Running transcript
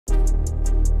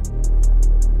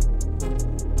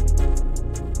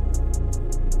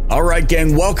All right,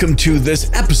 gang, welcome to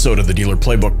this episode of the Dealer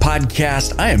Playbook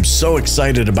Podcast. I am so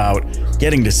excited about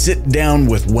getting to sit down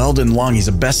with Weldon Long. He's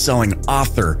a best-selling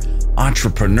author,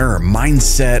 entrepreneur,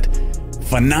 mindset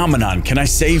phenomenon. Can I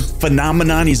say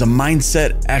phenomenon? He's a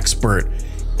mindset expert.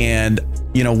 And,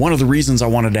 you know, one of the reasons I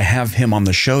wanted to have him on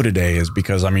the show today is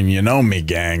because, I mean, you know me,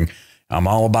 gang. I'm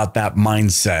all about that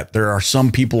mindset. There are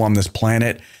some people on this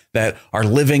planet that are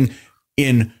living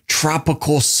in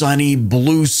tropical, sunny,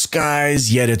 blue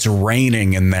skies, yet it's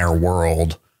raining in their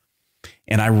world.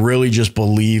 And I really just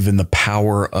believe in the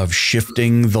power of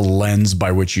shifting the lens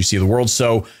by which you see the world.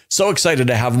 So excited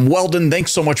to have him. Weldon,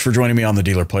 thanks so much for joining me on the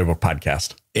Dealer Playbook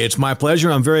Podcast. It's my pleasure.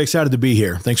 I'm very excited to be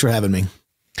here. Thanks for having me.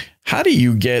 How do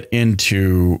you get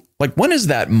into, like, when is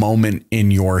that moment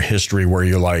in your history where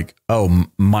you're like, oh,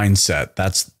 mindset,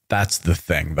 that's the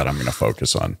thing that I'm going to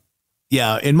focus on?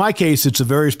 Yeah, in my case, it's a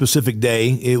very specific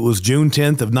day. It was June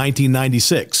 10th of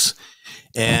 1996.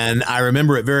 And I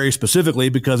remember it very specifically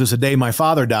because it's a day my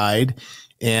father died.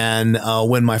 And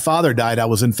when my father died, I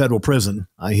was in federal prison.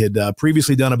 I had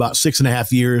previously done about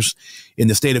 6.5 years in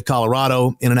the state of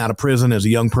Colorado, in and out of prison as a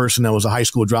young person. I was a high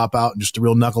school dropout, just a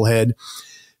real knucklehead.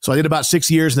 So I did about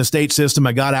 6 years in the state system.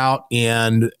 I got out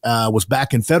and was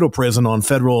back in federal prison on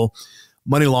federal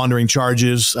money laundering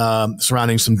charges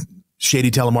surrounding some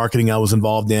shady telemarketing I was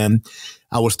involved in.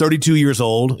 I was 32 years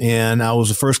old and I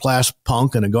was a first-class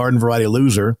punk and a garden variety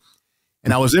loser.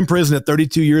 And I was in prison at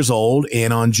 32 years old.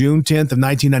 And on June 10th of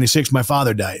 1996, my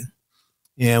father died.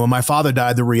 And when my father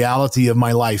died, the reality of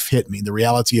my life hit me, the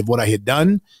reality of what I had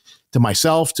done to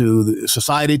myself, to the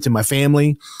society, to my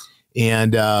family.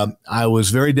 And I was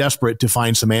very desperate to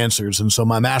find some answers. And so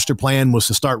my master plan was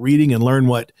to start reading and learn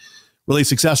what really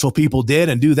successful people did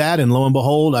and do that. And lo and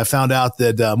behold, I found out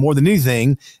that more than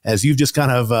anything, as you've just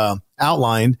kind of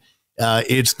outlined,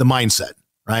 it's the mindset,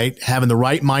 right? Having the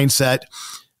right mindset,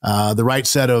 the right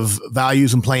set of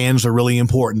values and plans are really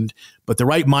important. But the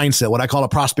right mindset, what I call a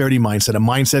prosperity mindset, a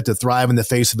mindset to thrive in the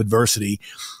face of adversity,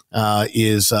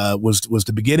 was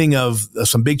the beginning of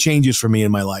some big changes for me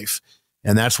in my life.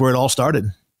 And that's where it all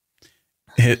started.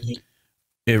 It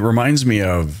reminds me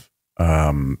of,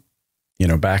 you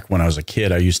know, back when I was a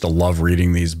kid, I used to love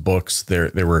reading these books.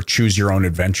 There were choose your own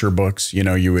adventure books. You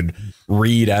know, you would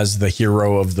read as the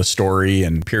hero of the story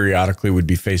and periodically would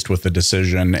be faced with a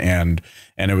decision. And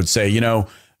it would say, you know,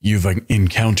 you've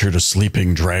encountered a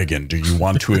sleeping dragon. Do you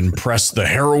want to impress the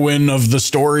heroine of the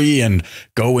story and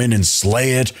go in and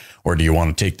slay it? Or do you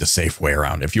want to take the safe way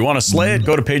around? If you want to slay it,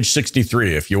 go to page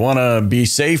 63. If you want to be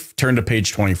safe, turn to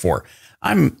page 24.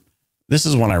 This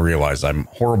is when I realized I'm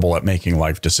horrible at making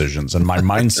life decisions, and my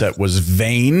mindset was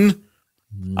vain.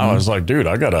 I was like, dude,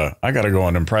 I gotta go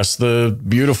and impress the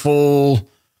beautiful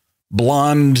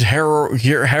blonde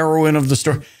heroine of the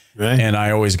story. Right. And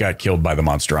I always got killed by the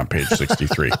monster on page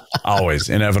 63. Always,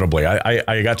 inevitably.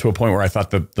 I got to a point where I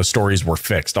thought that the stories were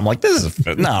fixed. I'm like,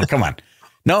 no, come on.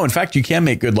 No, in fact, you can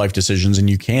make good life decisions and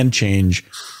you can change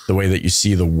the way that you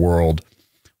see the world.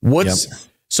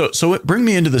 So bring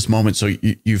me into this moment. So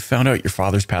you found out your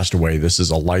father's passed away. This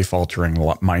is a life-altering,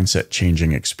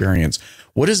 mindset-changing experience.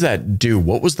 What does that do?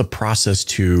 What was the process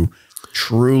to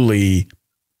truly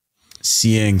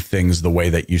seeing things the way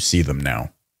that you see them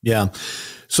now? Yeah.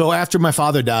 So after my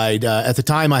father died, at the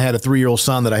time I had a 3-year-old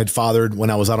son that I had fathered when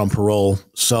I was out on parole.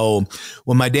 So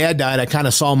when my dad died, I kind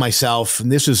of saw myself,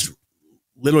 and this is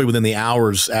literally within the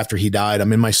hours after he died,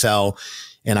 I'm in my cell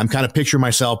and I'm kind of picturing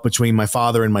myself between my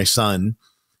father and my son.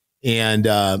 And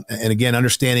again,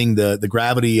 understanding the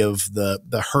gravity of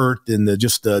the hurt and the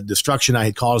destruction I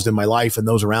had caused in my life and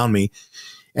those around me.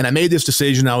 And I made this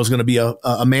decision. I was going to be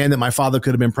a man that my father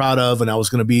could have been proud of, and I was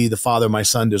going to be the father my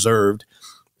son deserved.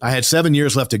 I had 7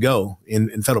 years left to go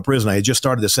in federal prison. I had just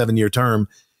started a 7-year term.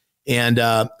 And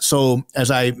so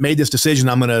as I made this decision,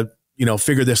 I'm going to,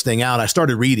 figure this thing out, I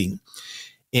started reading.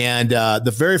 And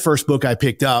the very first book I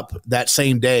picked up that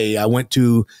same day, I went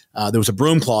to, there was a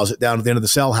broom closet down at the end of the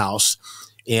cell house.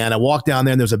 And I walked down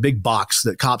there and there's a big box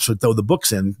that cops would throw the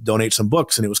books in, donate some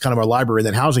books. And it was kind of our library in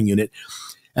that housing unit.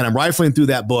 And I'm rifling through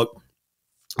that book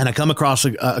and I come across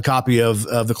a copy of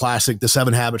the classic, The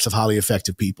 7 Habits of Highly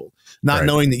Effective People, not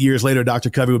knowing that years later, Dr.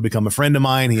 Covey would become a friend of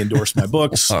mine. He endorsed my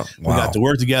books. Wow. We got to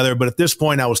work together. But at this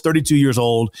point, I was 32 years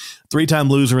old, 3-time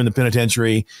loser in the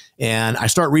penitentiary. And I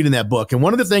start reading that book. And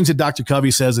one of the things that Dr.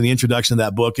 Covey says in the introduction to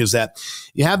that book is that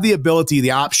you have the ability,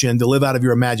 the option to live out of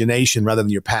your imagination rather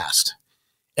than your past.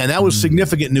 And that was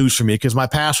significant news for me because my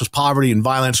past was poverty and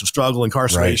violence and struggle,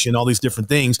 incarceration, all these different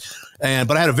things.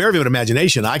 But I had a very vivid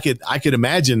imagination. I could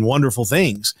imagine wonderful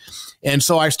things. And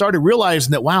so I started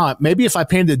realizing that, wow, maybe if I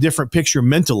painted a different picture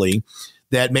mentally,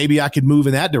 that maybe I could move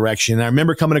in that direction. And I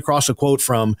remember coming across a quote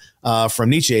from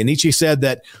Nietzsche. And Nietzsche said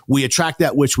that we attract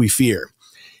that which we fear.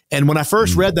 And when I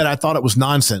first read that, I thought it was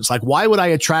nonsense. Like, why would I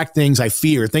attract things I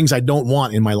fear, things I don't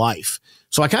want in my life?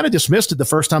 So I kind of dismissed it the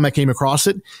first time I came across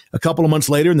it. A couple of months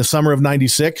later, in the summer of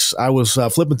 '96, I was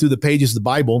flipping through the pages of the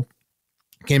Bible,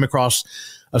 came across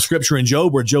a scripture in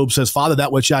Job where Job says, Father,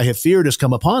 that which I have feared has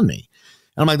come upon me.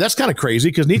 And I'm like, that's kind of crazy,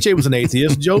 because Nietzsche was an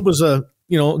atheist. Job was a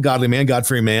godly man,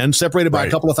 God-fearing man, separated by a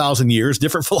couple of thousand years,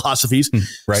 different philosophies,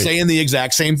 saying the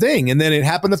exact same thing. And then it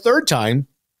happened a third time.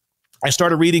 I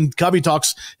started reading Covey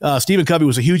talks. Stephen Covey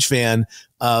was a huge fan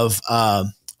of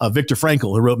Viktor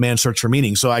Frankl, who wrote Man's Search for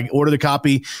Meaning. So I ordered a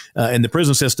copy. In the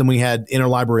prison system, we had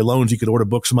interlibrary loans. You could order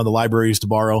books from other libraries to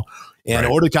borrow. And I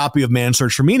ordered a copy of Man's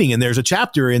Search for Meaning. And there's a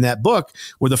chapter in that book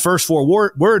where the first four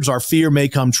words are fear may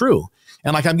come true.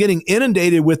 And like, I'm getting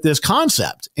inundated with this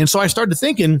concept. And so I started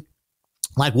thinking,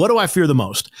 like, what do I fear the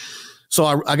most?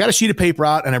 So I got a sheet of paper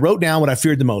out and I wrote down what I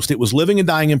feared the most. It was living and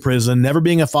dying in prison, never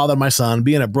being a father to my son,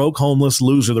 being a broke, homeless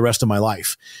loser the rest of my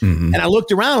life. And I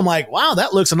looked around, I'm like, wow,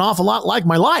 that looks an awful lot like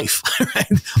my life.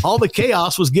 All the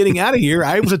chaos was getting out of here.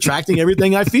 I was attracting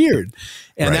everything I feared.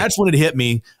 And that's when it hit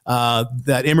me,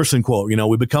 that Emerson quote,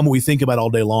 we become what we think about all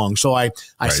day long. So I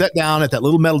sat down at that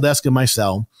little metal desk in my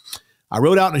cell. I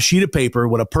wrote out on a sheet of paper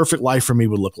what a perfect life for me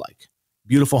would look like.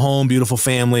 Beautiful home, beautiful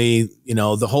family,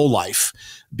 the whole life,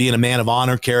 being a man of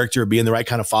honor, character, being the right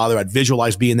kind of father. I'd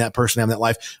visualize being that person, having that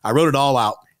life. I wrote it all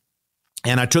out,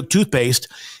 and I took toothpaste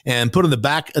and put it in the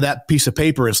back of that piece of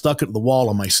paper and stuck it to the wall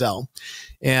on my cell.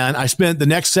 And I spent the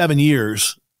next 7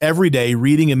 years every day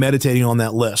reading and meditating on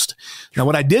that list. Now,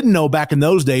 what I didn't know back in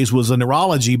those days was the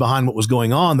neurology behind what was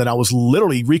going on, that I was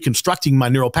literally reconstructing my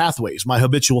neural pathways, my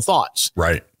habitual thoughts.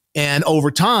 Right. And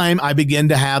over time, I began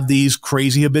to have these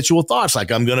crazy habitual thoughts,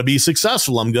 like, I'm going to be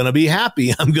successful. I'm going to be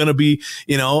happy. I'm going to be,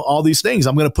 all these things.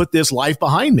 I'm going to put this life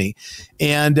behind me.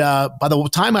 And by the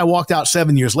time I walked out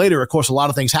 7 years later, of course, a lot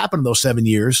of things happened in those 7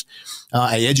 years.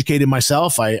 I educated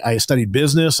myself. I studied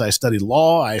business. I studied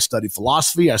law. I studied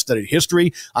philosophy. I studied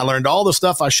history. I learned all the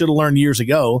stuff I should have learned years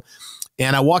ago.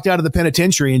 And I walked out of the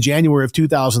penitentiary in January of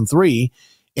 2003.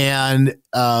 And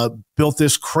built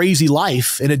this crazy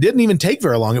life. And it didn't even take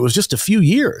very long. It was just a few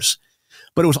years.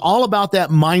 But it was all about that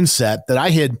mindset that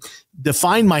I had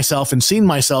defined myself and seen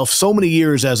myself so many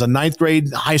years as a ninth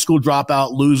grade high school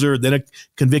dropout loser, then a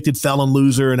convicted felon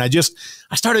loser. And I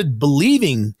started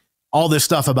believing all this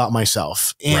stuff about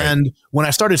myself. And when I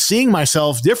started seeing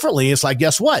myself differently, it's like,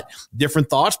 guess what? Different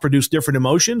thoughts produce different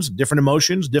emotions,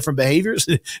 different behaviors,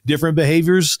 different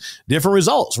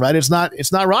results, right? It's not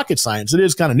rocket science. It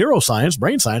is kind of neuroscience,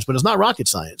 brain science, but it's not rocket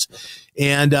science.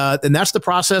 And that's the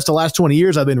process. The last 20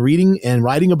 years I've been reading and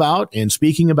writing about and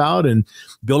speaking about and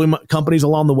building companies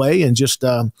along the way, and just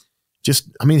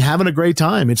having a great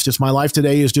time. It's just, my life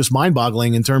today is just mind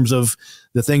boggling in terms of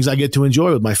the things I get to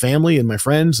enjoy with my family and my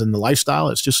friends and the lifestyle.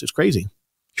 It's crazy.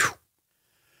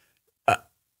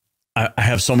 I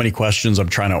have so many questions. I'm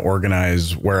trying to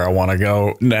organize where I want to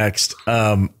go next.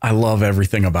 I love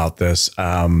everything about this.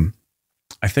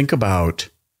 I think about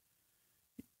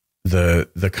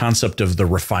the concept of the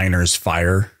refiner's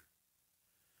fire,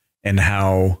 and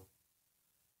how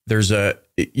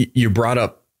you brought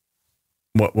up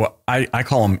what I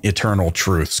call them eternal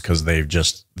truths, because they've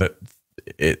just,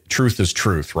 truth is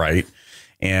truth, right?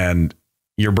 And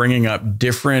you're bringing up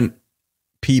different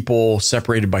people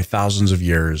separated by thousands of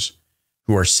years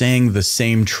who are saying the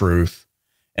same truth,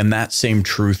 and that same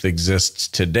truth exists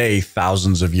today,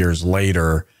 thousands of years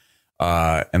later.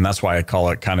 And that's why I call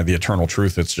it kind of the eternal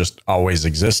truth. It's just always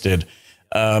existed.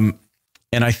 And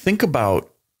I think about,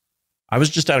 I was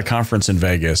just at a conference in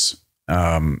Vegas,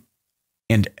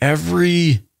 and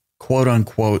every quote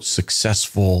unquote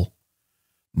successful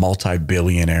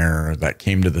multi-billionaire that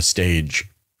came to the stage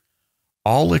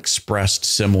all expressed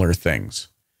similar things.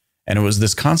 And it was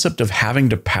this concept of having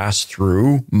to pass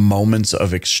through moments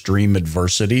of extreme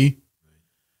adversity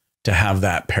to have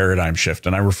that paradigm shift.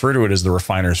 And I refer to it as the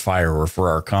refiner's fire, or for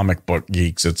our comic book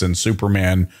geeks, it's in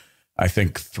Superman, I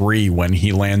think 3, when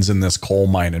he lands in this coal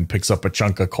mine and picks up a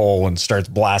chunk of coal and starts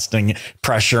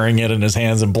pressuring it in his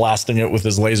hands and blasting it with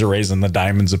his laser rays, and the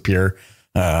diamonds appear.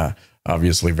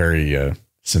 Obviously very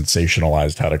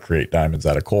sensationalized how to create diamonds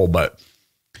out of coal. But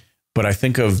I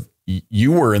think of,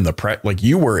 you were in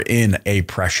you were in a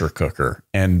pressure cooker.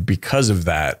 And because of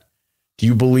that, do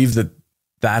you believe that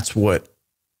that's what,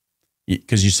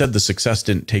 because you said the success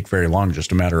didn't take very long,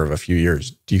 just a matter of a few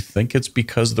years. Do you think it's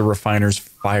because the refiner's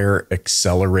fire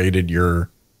accelerated your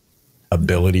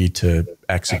ability to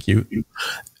execute?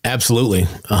 Absolutely,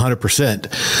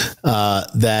 100%.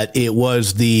 That it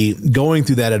was the going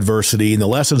through that adversity and the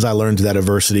lessons I learned through that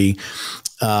adversity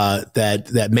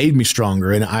that made me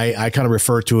stronger. And I kind of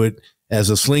refer to it as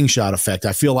a slingshot effect.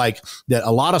 I feel like that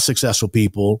a lot of successful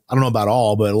people, I don't know about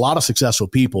all, but a lot of successful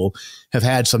people have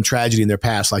had some tragedy in their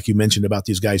past, like you mentioned about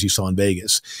these guys you saw in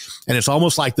Vegas. And it's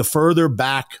almost like the further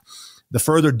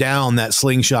down that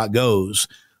slingshot goes,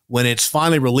 when it's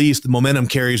finally released, the momentum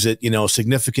carries it,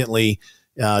 significantly,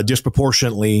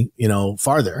 disproportionately,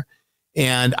 farther.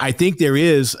 And I think there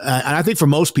is, and I think for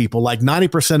most people, like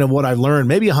 90% of what I've learned,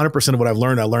 maybe 100% of what I've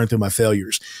learned, I learned through my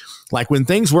failures. Like when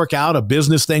things work out, a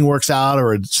business thing works out,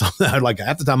 or something, like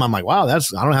at the time I'm like, wow, I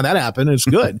don't know how that happened. It's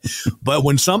good. But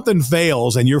when something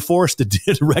fails and you're forced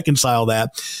to reconcile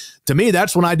that, to me,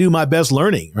 that's when I do my best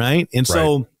learning. Right. And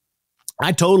so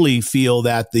I totally feel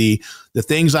that the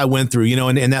things I went through,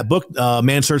 in that book,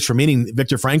 Man's Search for Meaning,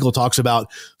 Viktor Frankl talks about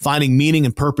finding meaning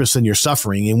and purpose in your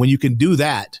suffering. And when you can do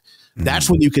that, that's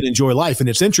when you can enjoy life. And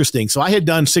it's interesting. So I had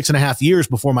done 6.5 years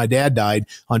before my dad died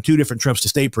on 2 different trips to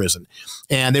state prison,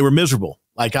 and they were miserable.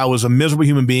 Like I was a miserable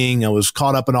human being. I was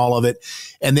caught up in all of it.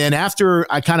 And then after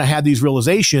I kind of had these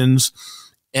realizations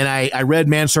and I read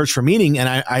Man's Search for Meaning, and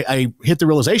I hit the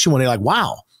realization one day, like,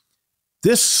 wow,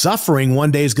 this suffering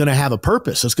one day is going to have a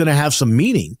purpose. It's going to have some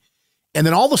meaning. And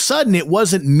then all of a sudden it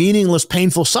wasn't meaningless,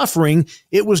 painful suffering.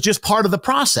 It was just part of the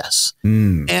process.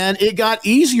 And it got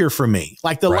easier for me.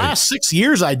 Like the last 6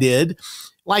 years I did,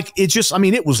 like it just,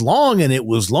 it was long and it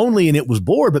was lonely and it was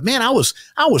bored, but man, I was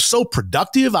so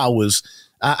productive. I was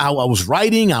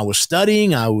writing, I was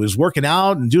studying, I was working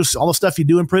out and just all the stuff you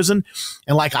do in prison.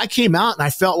 And like, I came out and I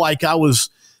felt like I was,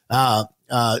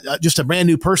 just a brand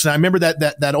new person. I remember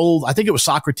that old, I think it was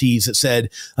Socrates that said,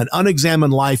 an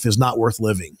unexamined life is not worth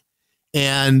living.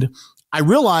 And I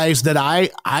realized that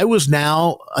I was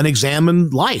now an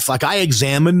examined life. Like I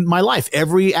examined my life,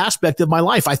 every aspect of my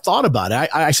life. I thought about it.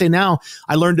 I say now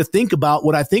I learned to think about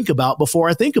what I think about before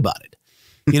I think about it.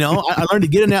 I learned to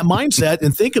get in that mindset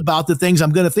and think about the things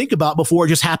I'm going to think about before it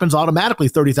just happens automatically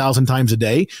 30,000 times a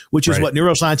day, which is what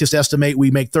neuroscientists estimate. We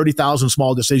make 30,000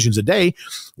 small decisions a day.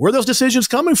 Where are those decisions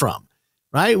coming from?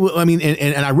 Right.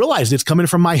 And I realized it's coming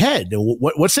from my head.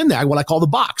 What's in there? What I call the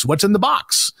box. What's in the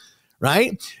box?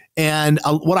 Right. And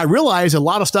what I realized, a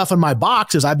lot of stuff in my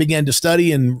box, as I began to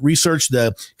study and research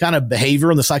the kind of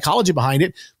behavior and the psychology behind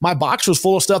it, my box was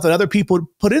full of stuff that other people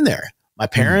put in there. My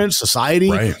parents, society,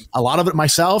 a lot of it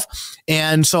myself.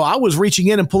 And so I was reaching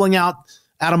in and pulling out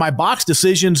of my box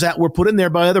decisions that were put in there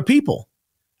by other people.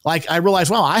 Like I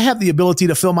realized, wow, I have the ability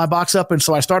to fill my box up. And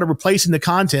so I started replacing the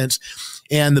contents.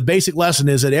 And the basic lesson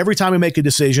is that every time I make a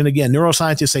decision, again,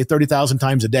 neuroscientists say 30,000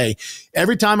 times a day,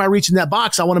 every time I reach in that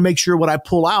box, I want to make sure what I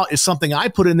pull out is something I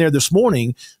put in there this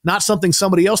morning, not something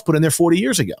somebody else put in there 40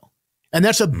 years ago. And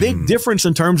that's a big difference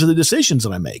in terms of the decisions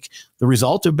that I make, the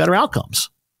result of better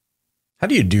outcomes. How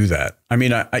do you do that?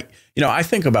 I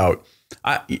think about,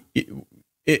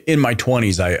 in my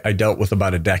 20s, I dealt with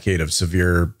about a decade of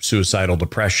severe suicidal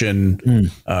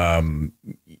depression.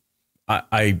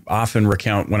 I often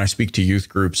recount when I speak to youth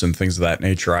groups and things of that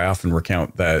nature, I often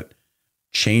recount that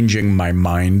changing my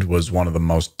mind was one of the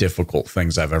most difficult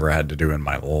things I've ever had to do in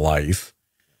my life.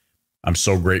 I'm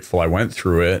so grateful I went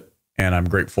through it, and I'm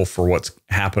grateful for what's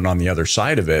happened on the other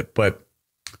side of it. But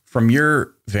from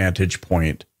your vantage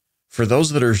point, for those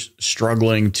that are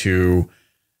struggling to,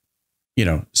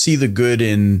 see the good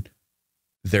in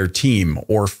their team,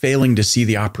 or failing to see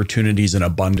the opportunities and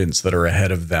abundance that are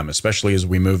ahead of them, especially as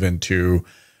we move into,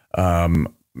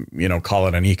 call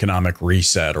it an economic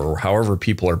reset, or however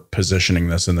people are positioning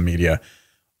this in the media,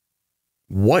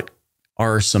 what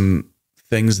are some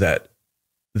things that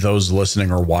those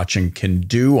listening or watching can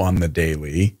do on the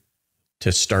daily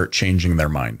to start changing their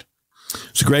mind?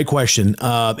 It's a great question.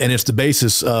 And it's the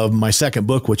basis of my second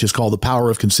book, which is called The Power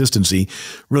of Consistency.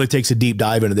 Really takes a deep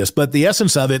dive into this. But the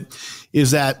essence of it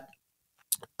is that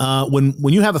when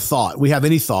you have a thought, we have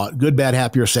any thought, good, bad,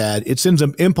 happy, or sad, it sends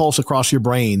an impulse across your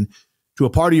brain to a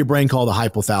part of your brain called the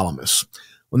hypothalamus.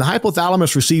 When the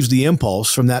hypothalamus receives the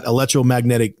impulse from that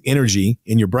electromagnetic energy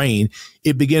in your brain,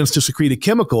 it begins to secrete a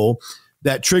chemical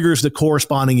that triggers the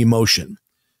corresponding emotion.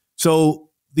 So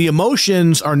the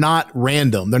emotions are not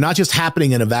random. They're not just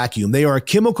happening in a vacuum. They are a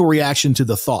chemical reaction to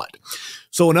the thought.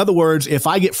 So in other words, if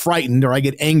I get frightened or I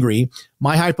get angry,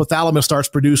 my hypothalamus starts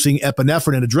producing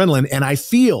epinephrine and adrenaline, and I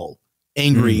feel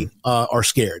angry or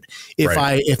scared.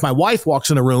 If my wife walks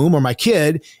in a room, or my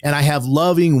kid, and I have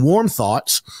loving, warm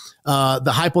thoughts,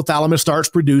 the hypothalamus starts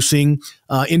producing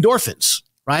endorphins,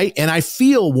 right? And I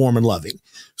feel warm and loving.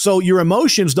 So your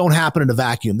emotions don't happen in a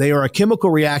vacuum. They are a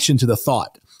chemical reaction to the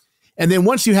thought. And then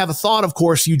once you have a thought, of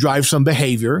course, you drive some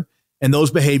behavior, and those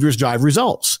behaviors drive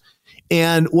results.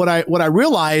 And what I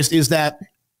realized is that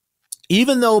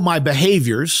even though my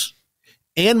behaviors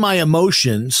and my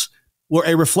emotions were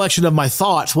a reflection of my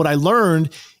thoughts, what I learned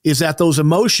is that those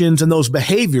emotions and those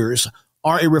behaviors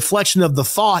are a reflection of the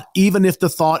thought, even if the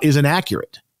thought is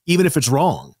inaccurate, even if it's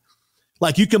wrong.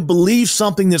 Like you can believe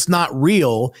something that's not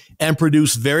real and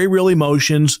produce very real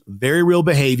emotions, very real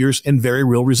behaviors, and very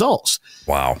real results.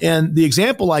 Wow. And the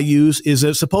example I use is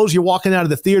that suppose you're walking out of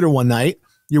the theater one night,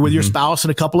 you're with your spouse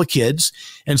and a couple of kids,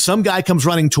 and some guy comes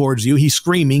running towards you. He's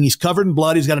screaming. He's covered in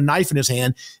blood. He's got a knife in his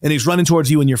hand, and he's running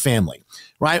towards you and your family,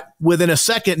 right? Within a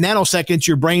second, nanosecond,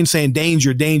 your brain's saying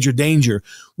danger, danger, danger.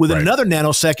 Within another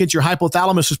nanosecond, your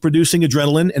hypothalamus is producing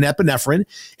adrenaline and epinephrine,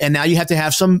 and now you have to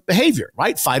have some behavior,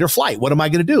 right? Fight or flight. What am I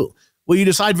going to do? Well, you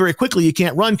decide very quickly you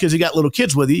can't run because you got little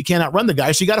kids with you. You can't outrun the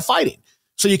guy, so you got to fight him.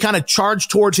 So you kind of charge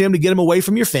towards him to get him away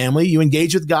from your family. You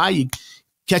engage with the guy. You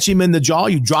catch him in the jaw.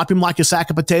 You drop him like a sack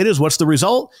of potatoes. What's the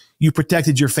result? You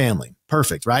protected your family.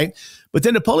 Perfect, right? But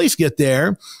then the police get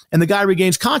there and the guy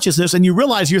regains consciousness and you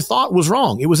realize your thought was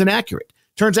wrong. It was inaccurate.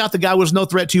 Turns out the guy was no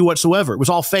threat to you whatsoever. It was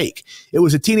all fake. It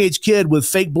was a teenage kid with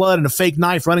fake blood and a fake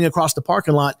knife running across the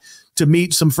parking lot to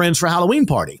meet some friends for a Halloween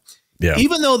party. Yeah.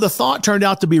 Even though the thought turned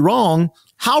out to be wrong,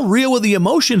 how real were the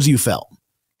emotions you felt?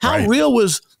 How real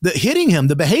was the hitting him,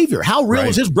 the behavior? How real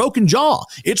was his broken jaw?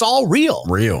 It's all real.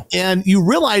 Real. And you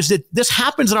realize that this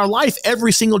happens in our life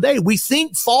every single day. We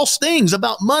think false things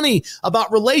about money,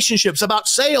 about relationships, about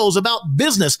sales, about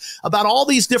business, about all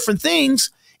these different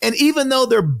things. And even though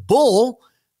they're bull,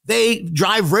 they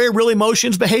drive very real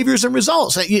emotions, behaviors, and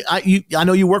results. I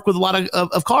know you work with a lot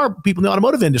of car people in the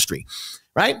automotive industry,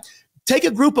 right? Take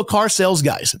a group of car sales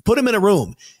guys, put them in a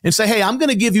room and say, hey, I'm going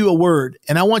to give you a word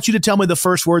and I want you to tell me the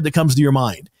first word that comes to your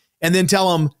mind, and then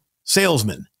tell them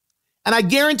salesman. And I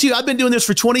guarantee you, I've been doing this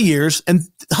for 20 years and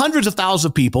hundreds of thousands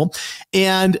of people,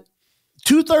 and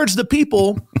 2/3 of the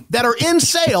people that are in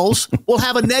sales will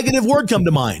have a negative word come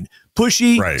to mind.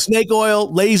 Pushy, snake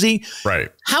oil, lazy.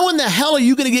 How in the hell are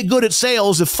you going to get good at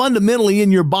sales if fundamentally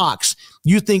in your box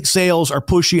you think sales are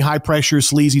pushy, high pressure,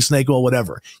 sleazy, snake oil,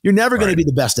 whatever? You're never going to be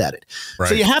the best at it.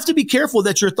 So you have to be careful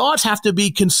that your thoughts have to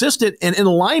be consistent and in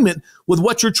alignment with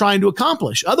what you're trying to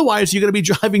accomplish. Otherwise, you're going to be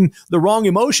driving the wrong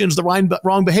emotions, the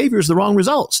wrong behaviors, the wrong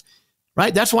results,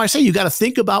 right? That's why I say you got to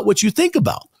think about what you think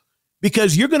about,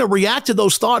 because you're going to react to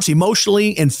those thoughts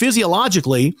emotionally and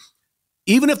physiologically,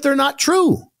 even if they're not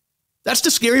true. That's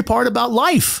the scary part about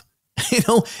life, you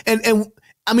know, and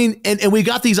I mean, and we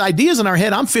got these ideas in our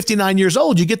head. I'm 59 years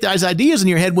old. You get these ideas in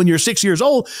your head when you're 6 years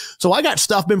old. So I got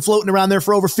stuff been floating around there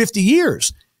for over 50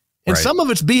 years, and some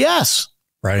of it's BS,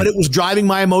 but it was driving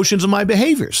my emotions and my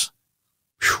behaviors.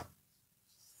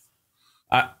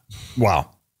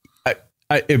 Wow.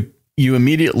 You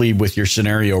immediately with your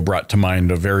scenario brought to mind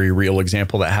a very real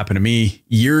example that happened to me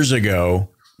years ago,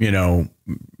 you know,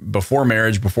 before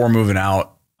marriage, before moving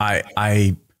out.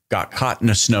 I got caught in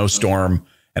a snowstorm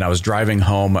and I was driving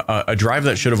home. A drive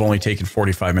that should have only taken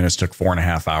 45 minutes took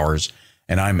 4.5 hours.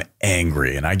 And I'm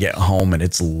angry and I get home and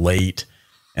it's late.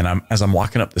 And as I'm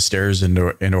walking up the stairs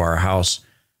into our house,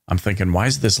 I'm thinking, why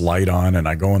is this light on? And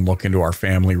I go and look into our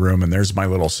family room and there's my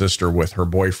little sister with her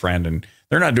boyfriend, and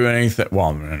they're not doing anything.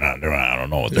 Well, they're not doing, I don't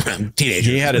know what they're doing.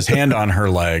 He had his hand on her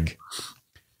leg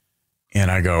and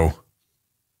I go,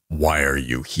 why are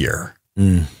you here?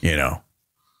 You know?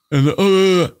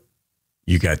 And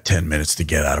you got 10 minutes to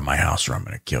get out of my house or I'm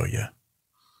going to kill you.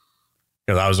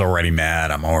 Because I was already mad.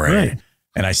 I'm already,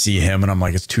 and I see him and I'm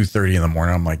like, it's 2:30 in the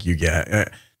morning. I'm like, you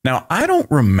get now. I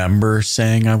don't remember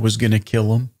saying I was going to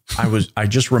kill him. I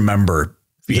just remember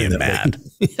being mad.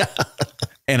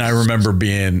 And I remember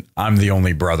I'm the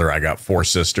only brother. I got 4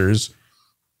 sisters.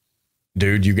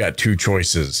 Dude, you got 2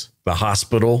 choices, the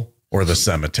hospital or the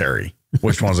cemetery.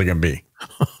 Which one's it going to be?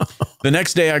 The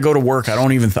next day I go to work. I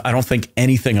don't think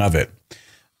anything of it.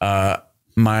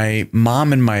 My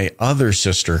mom and my other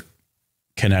sister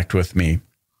connect with me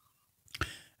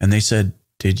and they said,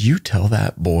 did you tell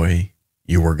that boy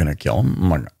you were going to kill him? I'm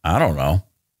like, I don't know.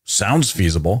 Sounds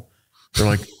feasible. They're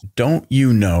like, don't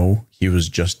you know he was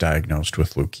just diagnosed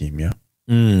with leukemia?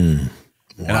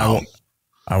 Wow. And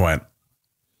I went,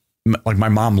 like, my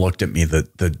mom looked at me,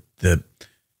 the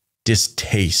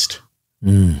distaste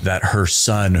that her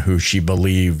son, who she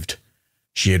believed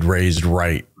she had raised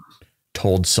right,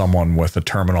 told someone with a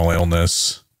terminal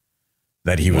illness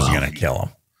that he was going to kill him.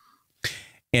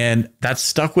 And that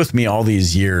stuck with me all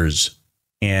these years.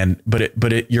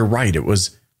 But you're right. It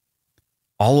was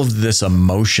all of this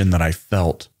emotion that I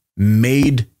felt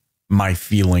made my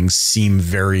feelings seem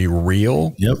very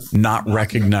real, Yep. not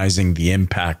recognizing the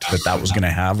impact that that was going to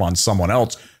have on someone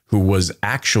else who was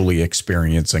actually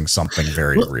experiencing something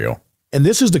very real. And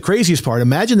this is the craziest part.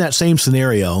 Imagine that same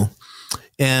scenario.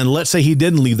 And let's say he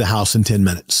didn't leave the house in 10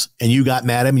 minutes and you got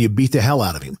mad at him and you beat the hell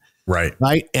out of him. Right.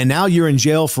 Right. And now you're in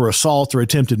jail for assault or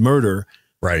attempted murder.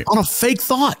 Right. On a fake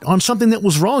thought, on something that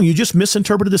was wrong. You just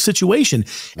misinterpreted the situation.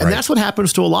 And that's what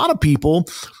happens to a lot of people.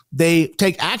 They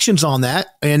take actions on that.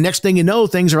 And next thing you know,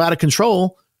 things are out of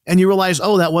control. And you realize,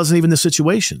 oh, that wasn't even the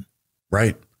situation.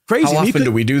 Right. Crazy. How often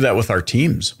do we do that with our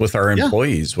teams, with our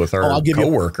employees, with our I'll give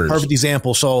coworkers? You a perfect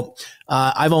example. So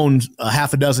I've owned a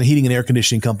half a dozen heating and air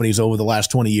conditioning companies over the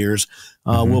last 20 years.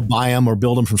 We'll buy them or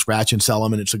build them from scratch and sell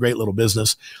them. And it's a great little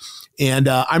business. And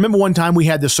I remember one time we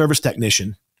had this service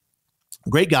technician.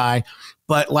 Great guy,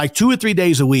 but like 2 or 3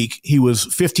 days a week, he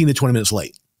was 15 to 20 minutes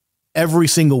late every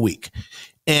single week.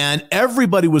 And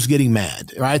everybody was getting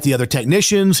mad, right? The other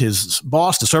technicians, his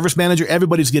boss, the service manager,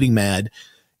 everybody's getting mad.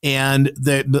 And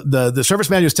the service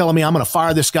manager is telling me, I'm going to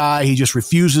fire this guy. He just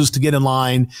refuses to get in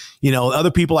line. You know, other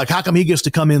people like, how come he gets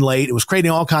to come in late? It was creating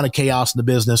all kind of chaos in the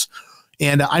business.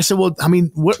 And I said, well, I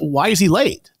mean, why is he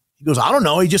late? He goes, I don't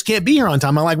know. He just can't be here on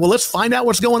time. I'm like, well, let's find out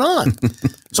what's going on.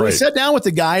 So he sat down with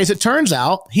the guy. As it turns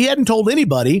out, he hadn't told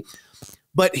anybody,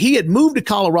 but he had moved to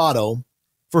Colorado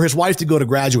for his wife to go to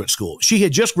graduate school. She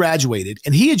had just graduated,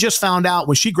 and he had just found out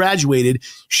when she graduated,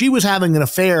 she was having an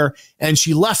affair, and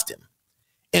she left him.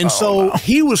 And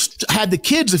he had the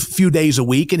kids a few days a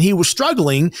week, and he was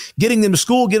struggling getting them to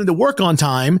school, getting to work on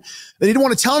time. And he didn't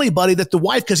want to tell anybody that the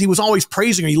wife, because he was always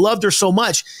praising her, he loved her so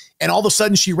much. And all of a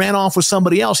sudden she ran off with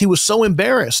somebody else. He was so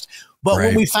embarrassed. But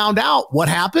when we found out what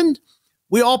happened,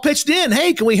 we all pitched in.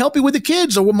 Hey, can we help you with the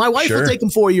kids? Or my wife will take them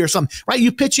for you or something, right?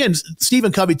 You pitch in.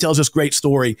 Stephen Covey tells this great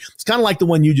story. It's kind of like the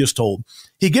one you just told.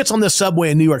 He gets on the subway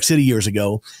in New York City years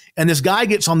ago, and this guy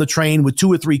gets on the train with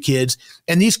 2 or 3 kids,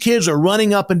 and these kids are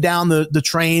running up and down the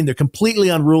train. They're completely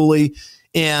unruly,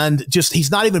 and just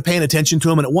he's not even paying attention to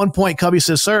them. And at one point, Covey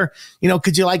says, sir, you know,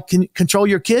 could you control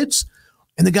your kids?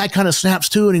 And the guy kind of snaps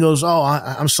to, and he goes, oh,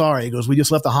 I'm sorry. He goes, we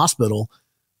just left the hospital.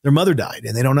 Their mother died,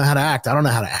 and they don't know how to act. I don't know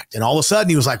how to act. And all of a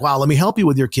sudden he was like, wow, let me help you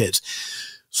with your kids.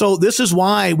 So this is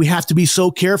why we have to be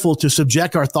so careful to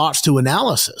subject our thoughts to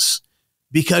analysis,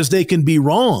 because they can be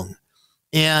wrong.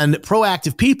 And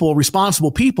proactive people,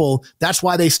 responsible people, that's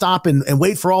why they stop and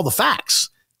wait for all the facts,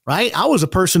 right? I was a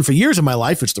person for years in my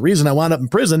life. It's the reason I wound up in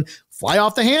prison, fly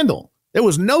off the handle. There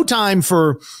was no time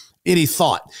for any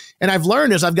thought. And I've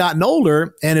learned as I've gotten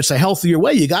older, and it's a healthier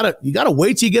way. You gotta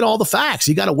wait till you get all the facts.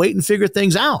 You gotta wait and figure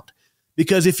things out,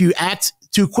 because if you act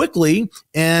too quickly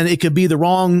and it could be the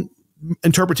wrong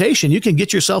interpretation, you can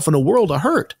get yourself in a world of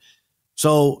hurt.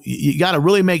 So you got to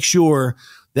really make sure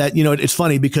that, you know, it's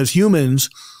funny because humans,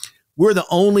 we're the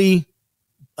only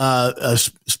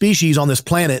species on this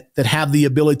planet that have the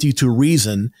ability to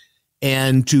reason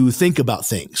and to think about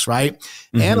things, right?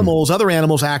 Mm-hmm. Other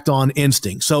animals act on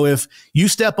instinct. So if you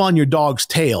step on your dog's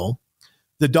tail,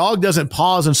 the dog doesn't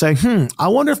pause and say, I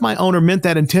wonder if my owner meant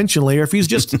that intentionally, or if he's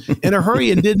just in a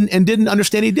hurry and didn't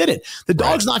understand he did it. The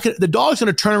dog's the dog's going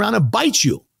to turn around and bite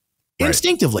you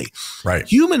instinctively. Right.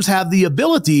 Humans have the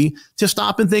ability to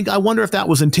stop and think, I wonder if that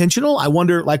was intentional. I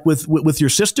wonder, like with your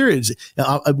sister,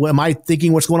 am I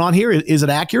thinking what's going on here? Is it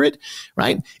accurate?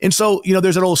 Right. And so, you know,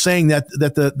 there's an old saying that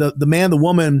the man, the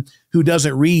woman who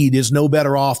doesn't read is no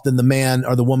better off than the man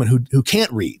or the woman who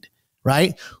can't read.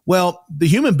 Right. Well, the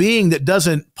human being that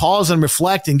doesn't pause and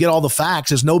reflect and get all the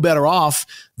facts is no better off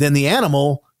than the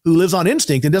animal who lives on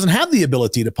instinct and doesn't have the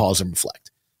ability to pause and reflect.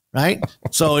 Right.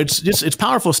 So it's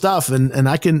powerful stuff. And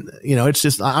I can, you know, it's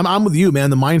just, I'm with you,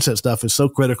 man. The mindset stuff is so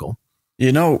critical.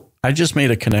 You know, I just made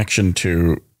a connection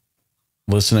to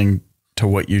listening to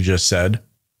what you just said.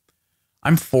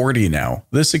 I'm 40 now.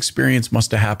 This experience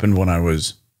must have happened when I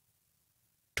was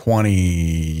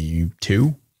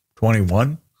 22,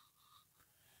 21.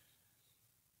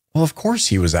 Well, of course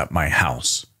he was at my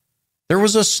house. There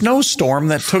was a snowstorm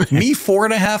that took me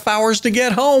 4.5 hours to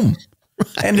get home.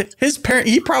 And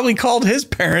he probably called his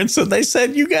parents and they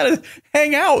said, you got to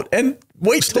hang out and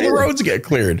wait till the roads get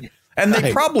cleared. And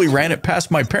they probably ran it past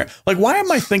my parents. Like, why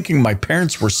am I thinking my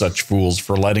parents were such fools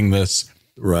for letting this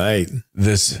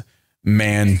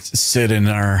man sit in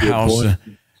our house?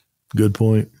 Good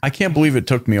point. I can't believe it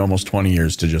took me almost 20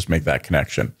 years to just make that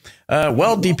connection.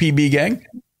 Well, DPB gang,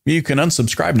 you can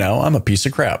unsubscribe now. I'm a piece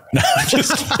of crap. No,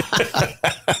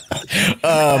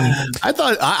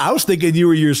 I was thinking you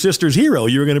were your sister's hero.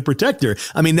 You were going to protect her.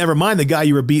 I mean, never mind the guy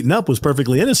you were beating up was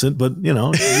perfectly innocent, but you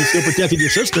know, you still protected your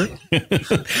sister.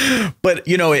 But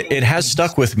you know, it has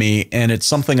stuck with me, and it's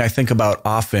something I think about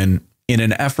often in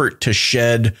an effort to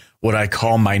shed what I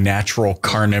call my natural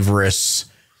carnivorous,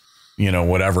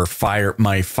 whatever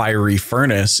my fiery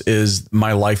furnace, is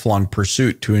my lifelong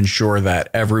pursuit to ensure that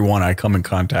everyone I come in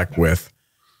contact with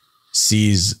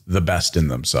sees the best in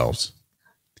themselves.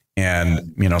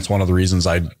 And, it's one of the reasons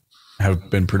I have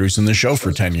been producing the show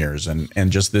for 10 years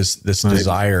and just this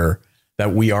desire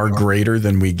that we are greater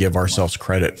than we give ourselves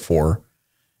credit for.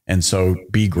 And so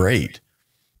be great.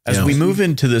 As we move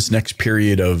into this next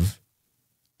period of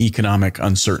economic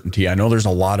uncertainty, I know there's a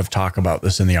lot of talk about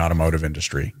this in the automotive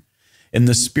industry. In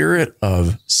the spirit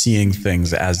of seeing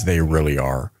things as they really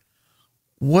are,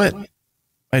 what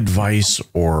advice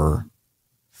or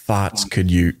thoughts could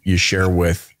you share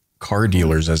with car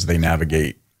dealers as they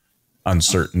navigate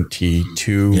uncertainty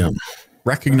to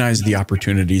recognize the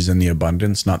opportunities and the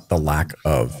abundance, not the lack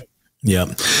of? Yeah,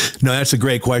 no, that's a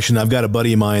great question. I've got a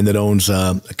buddy of mine that owns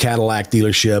a Cadillac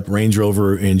dealership, Range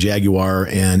Rover and Jaguar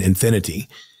and Infiniti.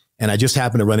 And I just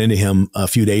happened to run into him a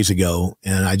few days ago,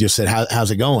 and I just said,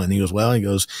 how's it going? He goes, well,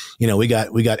 we got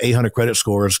 800 credit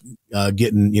scores,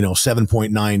 getting,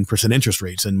 7.9% interest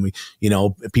rates. And we,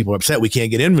 people are upset we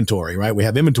can't get inventory, right? We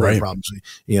have inventory problems,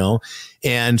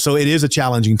 and so it is a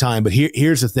challenging time. But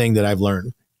here's the thing that I've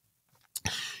learned.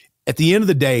 At the end of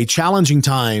the day, challenging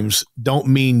times don't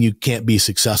mean you can't be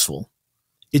successful.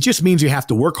 It just means you have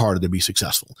to work harder to be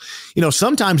successful.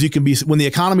 Sometimes you can be, when the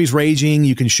economy's raging,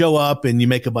 you can show up and you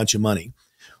make a bunch of money.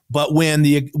 But when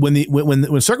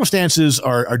circumstances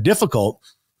are difficult,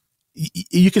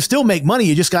 you can still make money.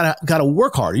 You just gotta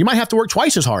work harder. You might have to work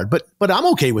twice as hard, but I'm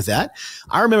okay with that.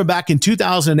 I remember back in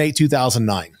 2008,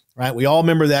 2009, right? We all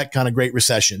remember that kind of great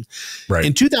recession. Right.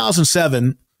 In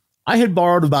 2007, I had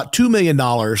borrowed about $2 million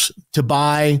to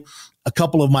buy a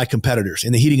couple of my competitors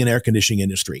in the heating and air conditioning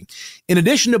industry. In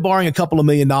addition to borrowing a couple of $1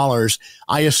 million,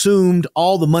 I assumed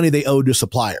all the money they owed to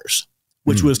suppliers,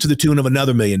 which was to the tune of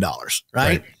another $1 million,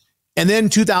 right? And then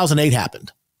 2008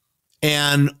 happened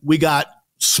and we got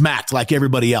smacked like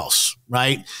everybody else,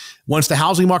 right? Once the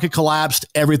housing market collapsed,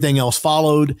 everything else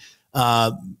followed.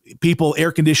 People,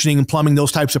 air conditioning and plumbing,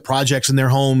 those types of projects in their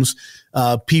homes.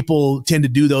 People tend to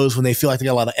do those when they feel like they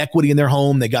got a lot of equity in their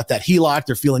home. They got that HELOC.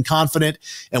 They're feeling confident.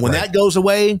 And when that goes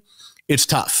away, it's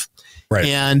tough. Right.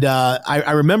 And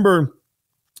I remember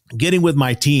getting with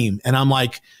my team and I'm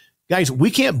like, guys, we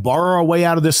can't borrow our way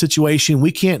out of this situation.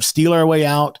 We can't steal our way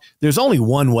out. There's only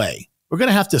one way. We're going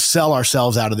to have to sell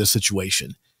ourselves out of this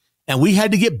situation. And we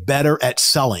had to get better at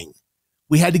selling.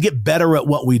 We had to get better at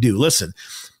what we do. Listen,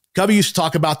 Cubby used to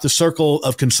talk about the circle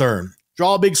of concern.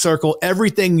 Draw a big circle.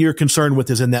 Everything you're concerned with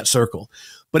is in that circle.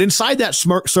 But inside that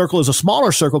circle is a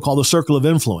smaller circle called the circle of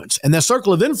influence. And that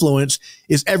circle of influence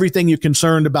is everything you're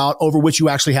concerned about over which you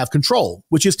actually have control,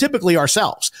 which is typically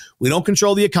ourselves. We don't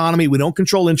control the economy. We don't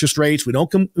control interest rates. We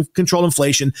don't control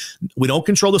inflation. We don't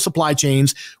control the supply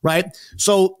chains, right?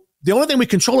 So the only thing we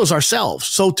control is ourselves.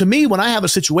 So to me, when I have a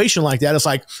situation like that, it's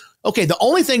like, okay, the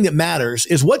only thing that matters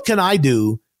is what can I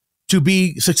do to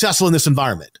be successful in this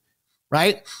environment,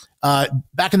 right?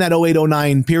 Back in that 08,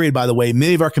 09 period, by the way,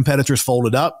 many of our competitors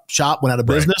folded up, shop went out of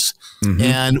business,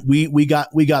 and we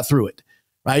got through it,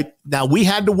 right? Now we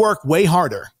had to work way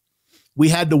harder. We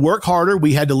had to work harder.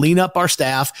 We had to lean up our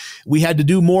staff. We had to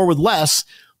do more with less,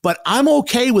 but I'm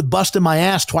okay with busting my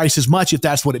ass twice as much if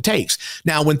that's what it takes.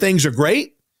 Now, when things are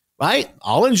great, right,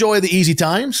 I'll enjoy the easy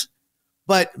times.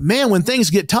 But man, when things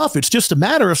get tough, it's just a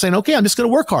matter of saying, okay, I'm just going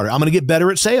to work harder. I'm going to get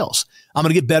better at sales. I'm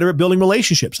going to get better at building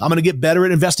relationships. I'm going to get better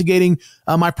at investigating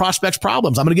my prospects'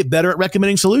 problems. I'm going to get better at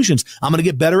recommending solutions. I'm going to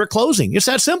get better at closing. It's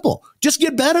that simple. Just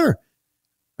get better,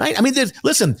 right? I mean,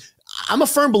 listen, I'm a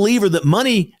firm believer that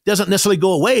money doesn't necessarily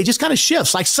go away. It just kind of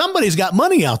shifts. Like somebody's got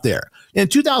money out there. In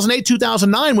 2008,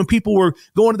 2009, when people were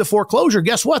going to the foreclosure,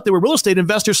 guess what? There were real estate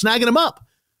investors snagging them up.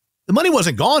 The money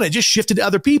wasn't gone. It just shifted to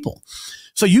other people.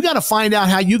 So you got to find out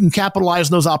how you can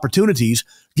capitalize on those opportunities,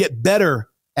 get better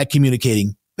at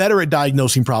communicating, better at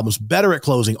diagnosing problems, better at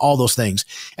closing, all those things.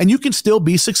 And you can still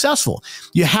be successful.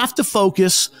 You have to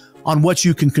focus on what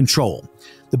you can control.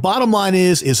 The bottom line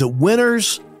is that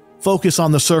winners focus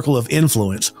on the circle of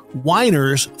influence.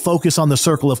 Whiners focus on the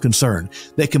circle of concern.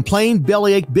 They complain,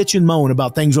 bellyache, bitch, and moan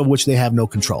about things over which they have no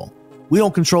control. We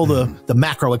don't control the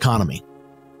macro economy.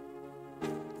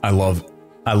 I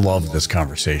love this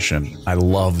conversation. I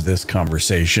love this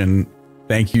conversation.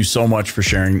 Thank you so much for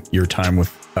sharing your time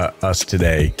with us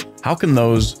today. How can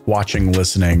those watching,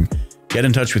 listening, get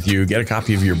in touch with you, get a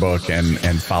copy of your book,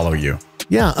 and follow you?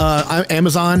 Yeah,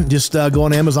 Amazon. Just go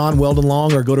on Amazon, Weldon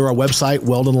Long, or go to our website,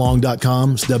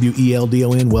 weldonlong.com. It's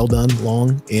WELDON, Weldon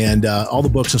Long. And all the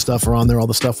books and stuff are on there. All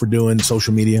the stuff we're doing,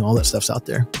 social media, all that stuff's out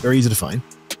there. Very easy to find.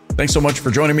 Thanks so much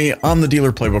for joining me on the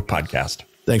Dealer Playbook podcast.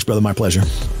 Thanks, brother. My pleasure.